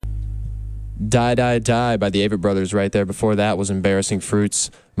Die, Die, Die by the Avett Brothers right there. Before that was Embarrassing Fruits.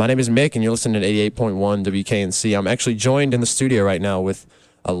 My name is Mick, and you're listening to 88.1 WKNC. I'm actually joined in the studio right now with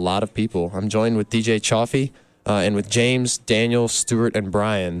a lot of people. I'm joined with DJ Chaffee and with James, Daniel, Stuart, and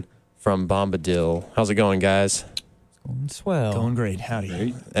Brian from Bombadil. How's it going, guys? Going swell. Going great. Howdy.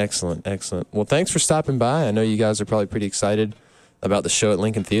 Great. Excellent, excellent. Well, thanks for stopping by. I know you guys are probably pretty excited about the show at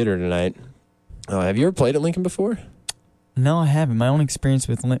Lincoln Theater tonight. Have you ever played at Lincoln before? No, I haven't. My only experience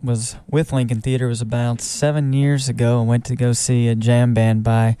with Lincoln Theater was about 7 years ago. I went to go see a jam band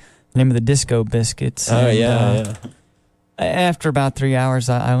by the name of the Disco Biscuits. Oh, yeah. After about 3 hours,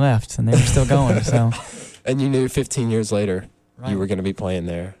 I left, and they were still going. So, and you knew 15 years later right. You were going to be playing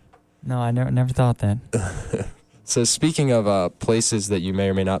there. No, I never thought that. So speaking of places that you may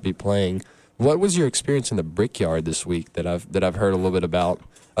or may not be playing, what was your experience in the Brickyard this week that I've heard a little bit about?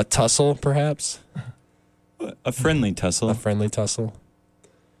 A tussle, perhaps? A friendly tussle. A friendly tussle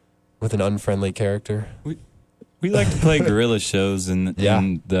with an unfriendly character. We like to play guerrilla shows on the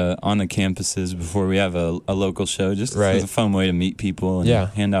campuses before we have a local show. Just as a fun way to meet people and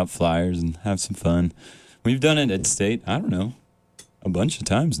hand out flyers and have some fun. We've done it at State, I don't know, a bunch of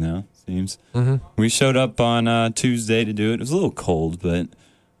times now, it seems. Mm-hmm. We showed up on Tuesday to do it. It was a little cold, but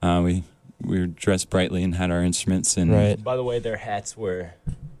we were dressed brightly and had our instruments. And By the way, their hats were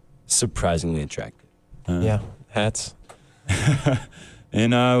surprisingly attractive. Hats.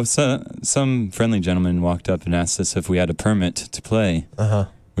 And some friendly gentleman walked up and asked us if we had a permit to play,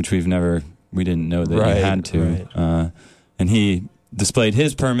 which we didn't know that you had to. Right. And he displayed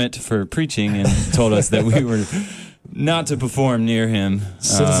his permit for preaching and told us that we were not to perform near him.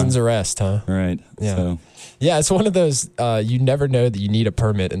 Citizen's arrest, huh? Right. Yeah. So. Yeah, it's one of those, you never know that you need a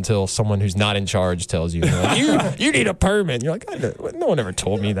permit until someone who's not in charge tells you. Like, you need a permit. And you're like, no one ever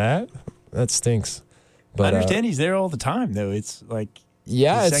told me that. That stinks. But I understand he's there all the time, though. It's like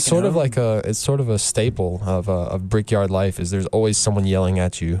it's sort of like a staple of Brickyard life. Is there's always someone yelling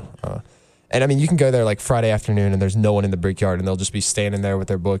at you, and I mean you can go there like Friday afternoon and there's no one in the Brickyard and they'll just be standing there with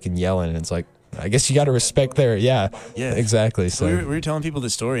their book and yelling, and it's like I guess you got to respect their exactly. So we were telling people the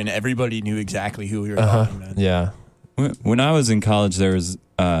story and everybody knew exactly who we were talking about. Yeah. When I was in college, there was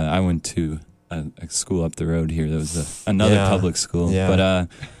I went to a school up the road here. There was another public school, but.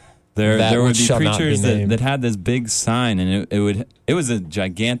 There would be preachers that had this big sign, and it was a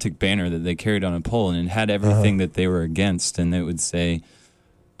gigantic banner that they carried on a pole, and it had everything that they were against, and it would say,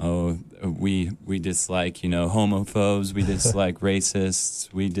 "Oh, we dislike homophobes, we dislike racists,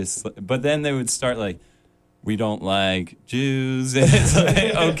 but then they would start like, we don't like Jews, and it's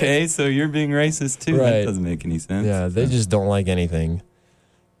like, okay, so you're being racist too. That doesn't make any sense. Yeah, they just don't like anything.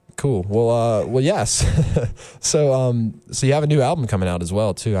 Cool. Well, yes. So you have a new album coming out as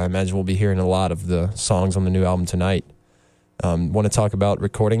well, too. I imagine we'll be hearing a lot of the songs on the new album tonight. Want to talk about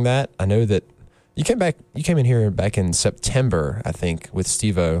recording that? I know that you came in here back in September, I think, with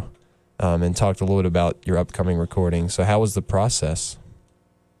Steve-O, and talked a little bit about your upcoming recording. So how was the process?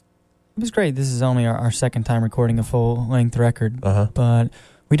 It was great. This is only our second time recording a full-length record, but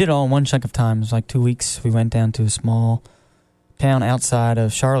we did it all in one chunk of time. It was like 2 weeks. We went down to a small town outside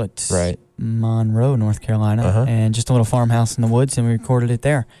of Charlotte, Monroe, North Carolina, and just a little farmhouse in the woods, and we recorded it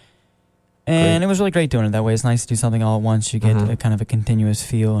there. And it was really great doing it that way. It's nice to do something all at once. You get a kind of a continuous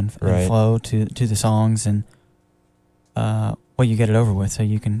feel and flow to the songs, and you get it over with, so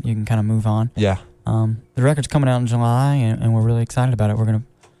you can kind of move on. Yeah. The record's coming out in July, and we're really excited about it. We're going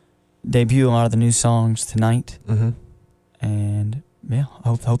to debut a lot of the new songs tonight, and I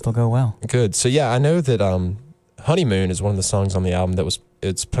hope they'll go well. Good. So I know that Honeymoon is one of the songs on the album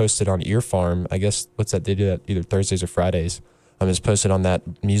it's posted on Ear Farm. I guess they do that either Thursdays or Fridays. It's posted on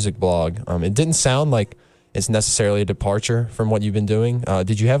that music blog. It didn't sound like it's necessarily a departure from what you've been doing.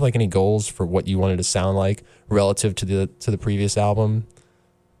 Did you have like any goals for what you wanted to sound like relative to the previous album?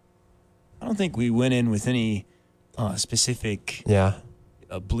 I don't think we went in with any specific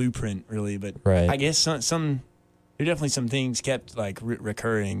blueprint really, but I guess some there are definitely some things kept like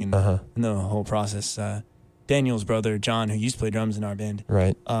recurring in the whole process. Daniel's brother, John, who used to play drums in our band,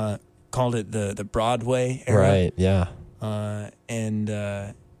 called it the Broadway era. Right, yeah. I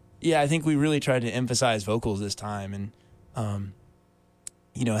think we really tried to emphasize vocals this time and,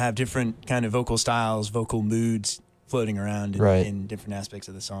 have different kind of vocal styles, vocal moods floating around in different aspects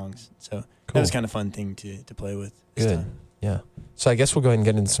of the songs. So that was kind of a fun thing to play with this time. Yeah. So I guess we'll go ahead and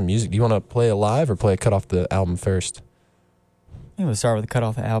get into some music. Do you want to play a live or play a cut off the album first? We'll start with the cut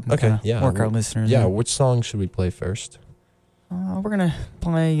off the album. Okay, work our listeners. Yeah, which song should we play first? We're gonna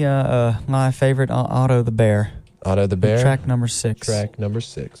play my favorite, Otto the Bear. Otto the Bear. Track number 6. Track number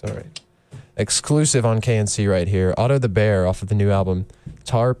 6. All right. exclusive on KNC right here. Otto the Bear off of the new album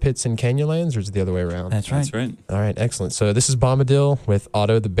Tar Pits and Canyonlands, or is it the other way around? That's right. That's right. All right, excellent. So this is Bombadil with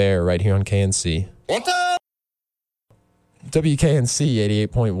Otto the Bear right here on KNC. What the? WKNC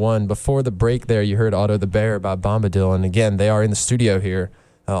 88.1. Before the break there, you heard Otto the Bear by Bombadil. And again, they are in the studio here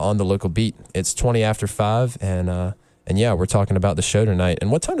on the local beat. It's 20 after 5, and yeah, we're talking about the show tonight.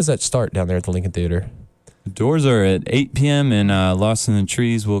 And what time does that start down there at the Lincoln Theater? The doors are at 8 p.m. and Lost in the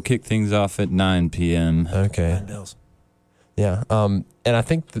Trees will kick things off at 9 p.m. Okay. Yeah. And I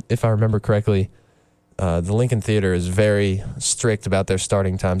think if I remember correctly, the Lincoln Theater is very strict about their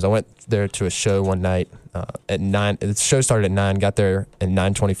starting times. I went there to a show one night at 9. The show started at 9, got there at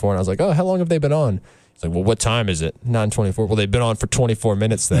 9:24, and I was like, oh, how long have they been on? He's like, well, what time is it? 9:24. Well, they've been on for 24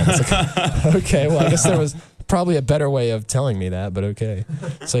 minutes then. I was like, okay, well, I guess there was probably a better way of telling me that, but okay.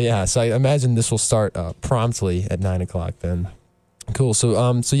 So yeah, so I imagine this will start promptly at 9 o'clock then. Cool.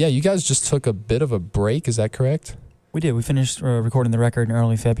 So yeah, you guys just took a bit of a break. Is that correct? We did. We finished recording the record in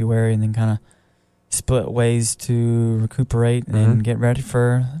early February, and then kind of split ways to recuperate and get ready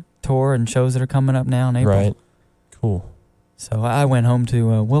for tour and shows that are coming up now in April. Right. Cool. So I went home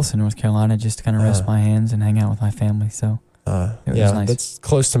to Wilson, North Carolina, just to kind of rest my hands and hang out with my family. So it was nice. That's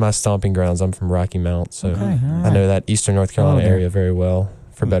close to my stomping grounds. I'm from Rocky Mount, so I know that Eastern North Carolina area very well,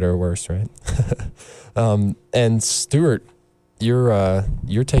 for better or worse, right? And Stuart,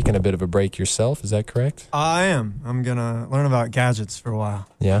 you're taking a bit of a break yourself. Is that correct? I am. I'm gonna learn about gadgets for a while.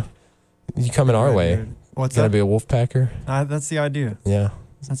 Yeah. You coming our way? Dude. What's gonna that? be a wolf packer? That's the idea. Yeah.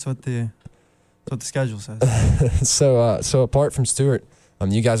 That's what the schedule says. So apart from Stuart,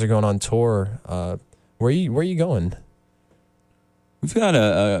 you guys are going on tour. Where are you going? We've got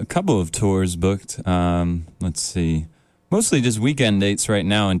a couple of tours booked. Let's see. Mostly just weekend dates right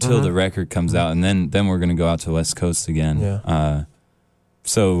now until the record comes out, and then we're going to go out to the West Coast again. Yeah.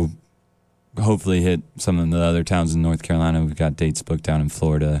 So hopefully hit some of the other towns in North Carolina. We've got dates booked down in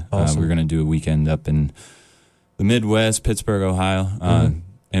Florida. Awesome. We're going to do a weekend up in the Midwest, Pittsburgh, Ohio.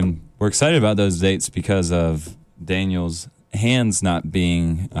 And we're excited about those dates because of Daniel's hands not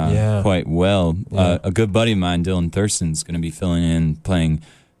being quite well. A good buddy of mine, Dylan Thurston's going to be filling in, playing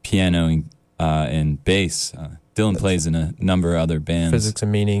piano and bass. Dylan plays in a number of other bands. Physics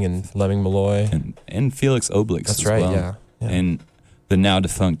and Meaning and Lemming Malloy. And Felix Oblix as right, well. Yeah. And the now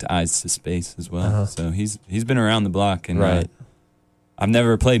defunct Eyes to Space as well. So he's been around the block. And I've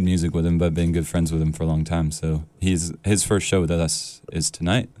never played music with him, but been good friends with him for a long time. So his first show with us is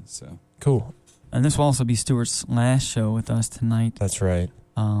tonight. So cool. And this will also be Stuart's last show with us tonight. That's right.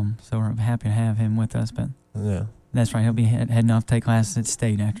 So we're happy to have him with us. But yeah, that's right. He'll be heading off to take classes at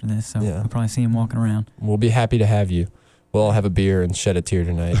State after this. So we'll probably see him walking around. We'll be happy to have you. We'll all have a beer and shed a tear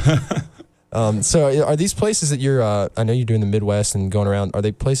tonight. So are these places that you're, I know you're doing the Midwest and going around, are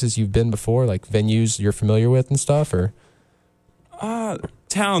they places you've been before, like venues you're familiar with and stuff, or?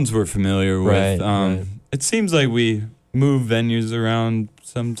 Towns we're familiar with. Right. It seems like we move venues around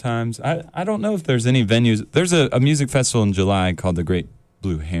sometimes. I don't know if there's any venues. There's a music festival in July called the Great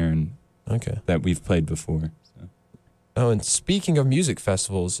Blue Heron that we've played before. So. Oh, and speaking of music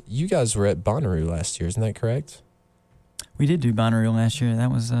festivals, you guys were at Bonnaroo last year, isn't that correct? We did do Bonnaroo last year.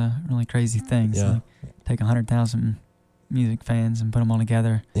 That was a really crazy thing. Yeah. So take 100,000 music fans and put them all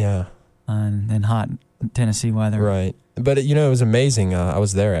together. Yeah. And then hot Tennessee weather. Right. But, it was amazing. I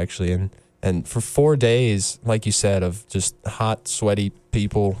was there, actually. And for 4 days, like you said, of just hot, sweaty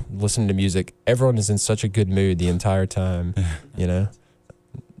people listening to music, everyone is in such a good mood the entire time,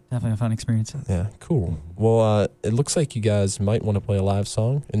 Definitely a fun experience. Yeah, cool. Well, it looks like you guys might want to play a live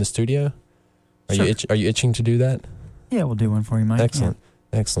song in the studio. Are you itching to do that? Yeah, we'll do one for you, Mike. Excellent.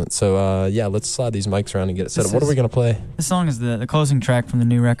 Yeah. Excellent. So, let's slide these mics around and get it set up. What are we going to play? This song is the closing track from the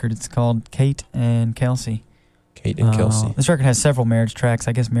new record. It's called Kate and Kelsey. Kate and Kelsey. This record has several marriage tracks.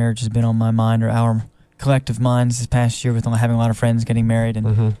 I guess marriage has been on my mind, or our collective minds, this past year with having a lot of friends getting married.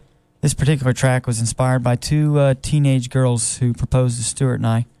 And this particular track was inspired by two teenage girls who proposed to Stuart and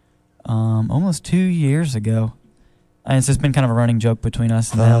I almost 2 years ago. And so it's been kind of a running joke between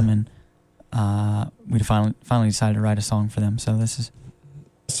us and them. And we finally decided to write a song for them. So this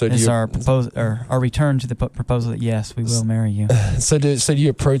is our proposal, or our return to the proposal that yes, we will marry you. So do you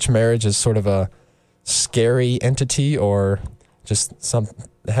approach marriage as sort of a scary entity, or just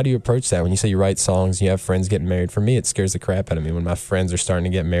how do you approach that when you say you write songs and you have friends getting married? For me, it scares the crap out of me when my friends are starting to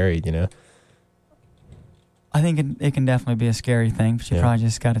get married, I think it can definitely be a scary thing, but you probably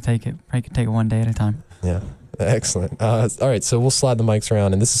just got to take it one day at a time. Yeah. Excellent. All right, so we'll slide the mics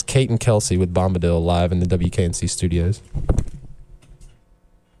around, and this is Kate and Kelsey with Bombadil live in the WKNC studios.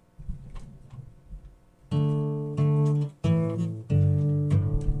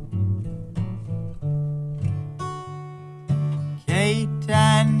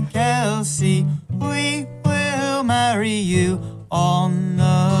 Kelsey, we will marry you on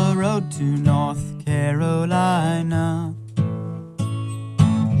the road to North Carolina.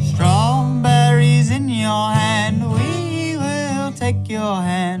 Strawberries in your hand, we will take your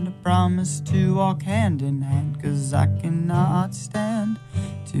hand. I promise to walk hand in hand, 'cause I cannot stand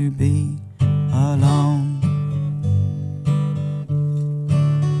to be alone.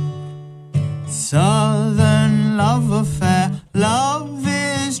 Southern love affair, love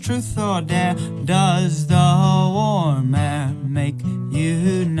is truth or dare. Does the warm air make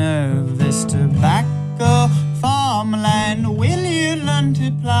you nervous? Tobacco, farmland, will you learn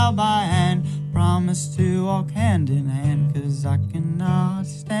to plow by hand? Promise to walk hand in hand, 'cause I cannot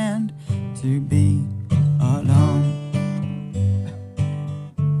stand to be alone.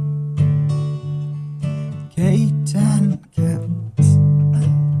 Kate and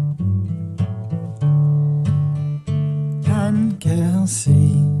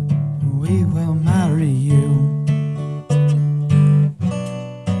Kelsey, we will marry you.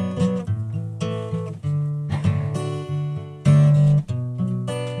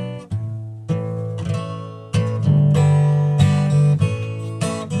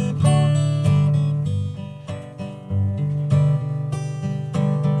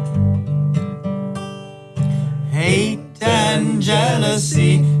 Hate and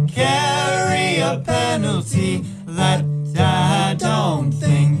jealousy carry a penalty that I don't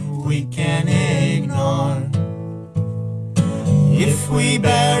think we can ignore. If we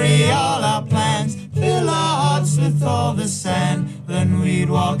bury all our plans, fill our hearts with all the sand, then we'd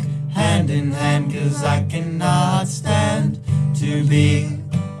walk hand in hand, 'cause I cannot stand to be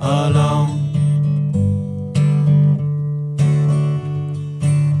alone.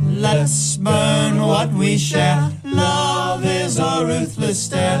 Let's burn what we share. Love is a ruthless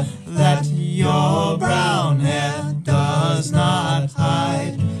stare that your brown hair does not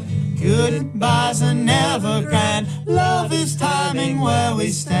hide. Goodbyes are never grand. Love is timing where we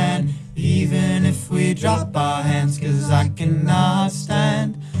stand, even if we drop our hands, 'cause I cannot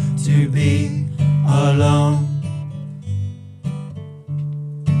stand to be alone.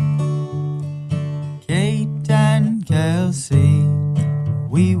 Kate and Kelsey,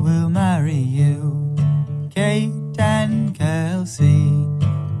 we will marry you. Kate and Kelsey,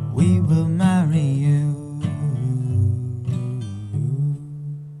 we will marry you.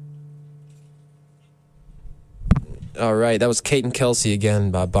 All right, that was Kate and Kelsey again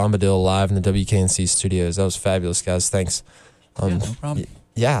by Bombadil live in the WKNC studios. That was fabulous, guys. Thanks. No problem.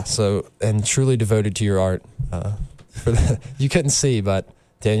 Yeah, so, and truly devoted to your art. You couldn't see, but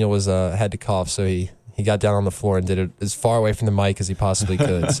Daniel was had to cough, so he got down on the floor and did it as far away from the mic as he possibly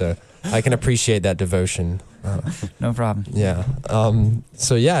could. So I can appreciate that devotion. No problem. Yeah.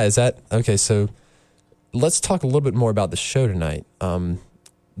 So yeah, is that okay? So let's talk a little bit more about the show tonight.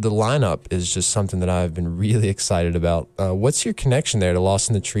 The lineup is just something that I've been really excited about. What's your connection there to Lost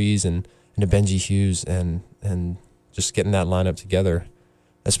in the Trees and to Benji Hughes and just getting that lineup together,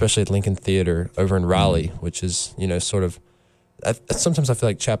 especially at Lincoln Theater over in Raleigh, which is, sort of, sometimes I feel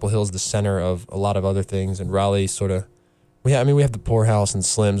like Chapel Hill is the center of a lot of other things, and Raleigh sort of, we have the Poorhouse and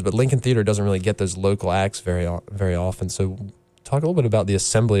Slim's, but Lincoln Theater doesn't really get those local acts very often. So talk a little bit about the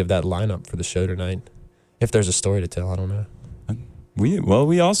assembly of that lineup for the show tonight, if there's a story to tell. I don't know.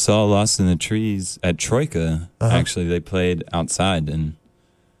 We all saw Lost in the Trees at Troika. Uh-huh. Actually, they played outside and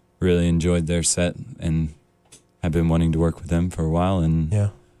really enjoyed their set, and I've been wanting to work with them for a while. And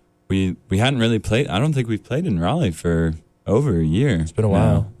yeah, we hadn't really played. I don't think we've played in Raleigh for over a year. It's been a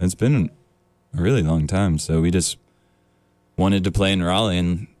while. It's been a really long time. So we just wanted to play in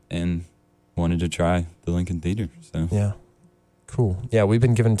Raleigh and wanted to try the Lincoln Theater. So yeah, cool. Yeah, we've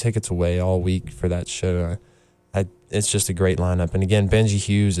been giving tickets away all week for that show. It's just a great lineup. And again, Benji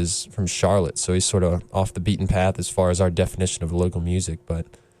Hughes is from Charlotte, so he's sort of off the beaten path as far as our definition of local music, but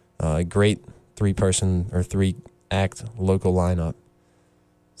a great 3-person or 3-act local lineup.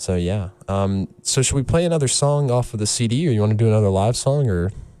 So yeah. So should we play another song off of the CD, or you want to do another live song,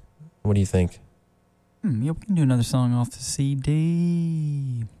 or what do you think? Yeah, we can do another song off the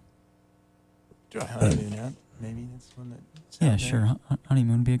CD. Try Honeymoon out. Maybe that's one that. Yeah, sure.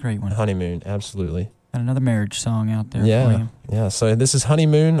 Honeymoon would be a great one. Honeymoon, absolutely. Got another marriage song out there for you. Yeah. So this is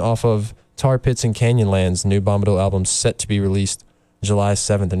Honeymoon off of Tar Pits and Canyonlands, the new Bombadil album set to be released July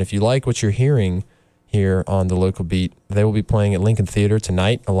 7th. And if you like what you're hearing here on the Local Beat, they will be playing at Lincoln Theater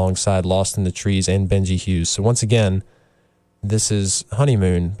tonight alongside Lost in the Trees and Benji Hughes. So once again, this is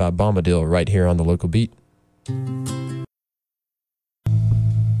Honeymoon by Bombadil right here on the Local Beat.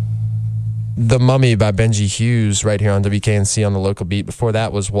 The Mummy by Benji Hughes right here on WKNC on the Local Beat. Before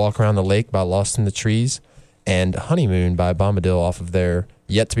that was Walk Around the Lake by Lost in the Trees. and Honeymoon by Bombadil off of their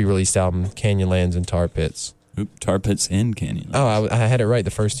yet-to-be-released album, Canyonlands and Tar Pits. Tar Pits and Canyonlands. Oh, I had it right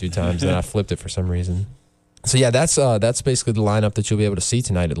the first 2 times, then I flipped it for some reason. So yeah, that's basically the lineup that you'll be able to see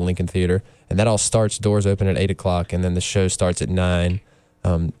tonight at the Lincoln Theater, and that all starts, doors open at 8 o'clock, and then the show starts at 9.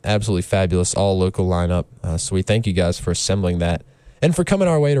 Absolutely fabulous, all local lineup. So we thank you guys for assembling that, and for coming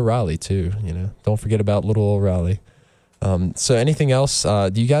our way to Raleigh too. Don't forget about little old Raleigh. So anything else?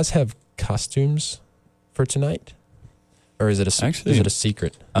 Do you guys have costumes for tonight, or is it a secret?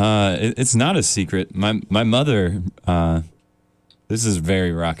 It's not a secret. My mother. This is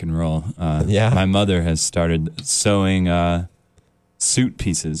very rock and roll. My mother has started sewing suit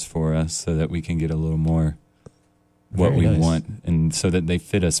pieces for us so that we can get a little more what we want, and so that they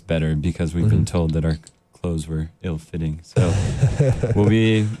fit us better, because we've been told that our clothes were ill-fitting. So we'll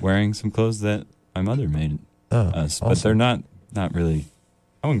be wearing some clothes that my mother made us, awesome. But they're not really.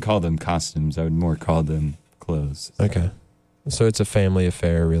 I wouldn't call them costumes. I would more call them clothes. Okay, so it's a family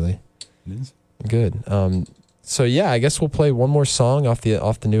affair, really. It is good. So yeah, I guess we'll play one more song off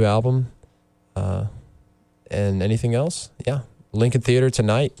the new album. And anything else? Yeah, Lincoln Theater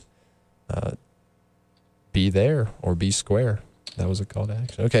tonight. Be there or be square. That was a call to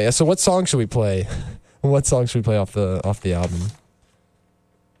action. Okay, so what song should we play? What song should we play off the album?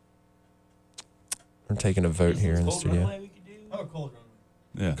 We're taking a vote here in the studio. Cold Runway.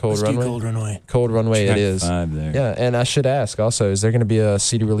 Yeah. Cold Runway. Cold Runway. Track it is. 5 there. Yeah, and I should ask also, is there going to be a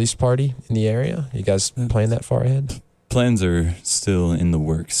CD release party in the area? You guys planning that far ahead? Plans are still in the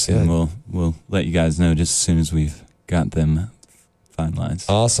works, and we'll let you guys know just as soon as we've got them finalized.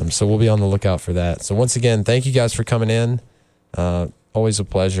 Awesome. So we'll be on the lookout for that. So once again, thank you guys for coming in. Always a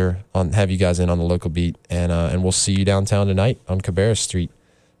pleasure have you guys in on the local beat, and we'll see you downtown tonight on Cabarrus Street.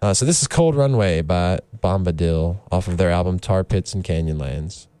 So this is Cold Runway by Bombadil off of their album Tar Pits and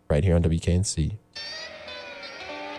Canyonlands, right here on WKNC.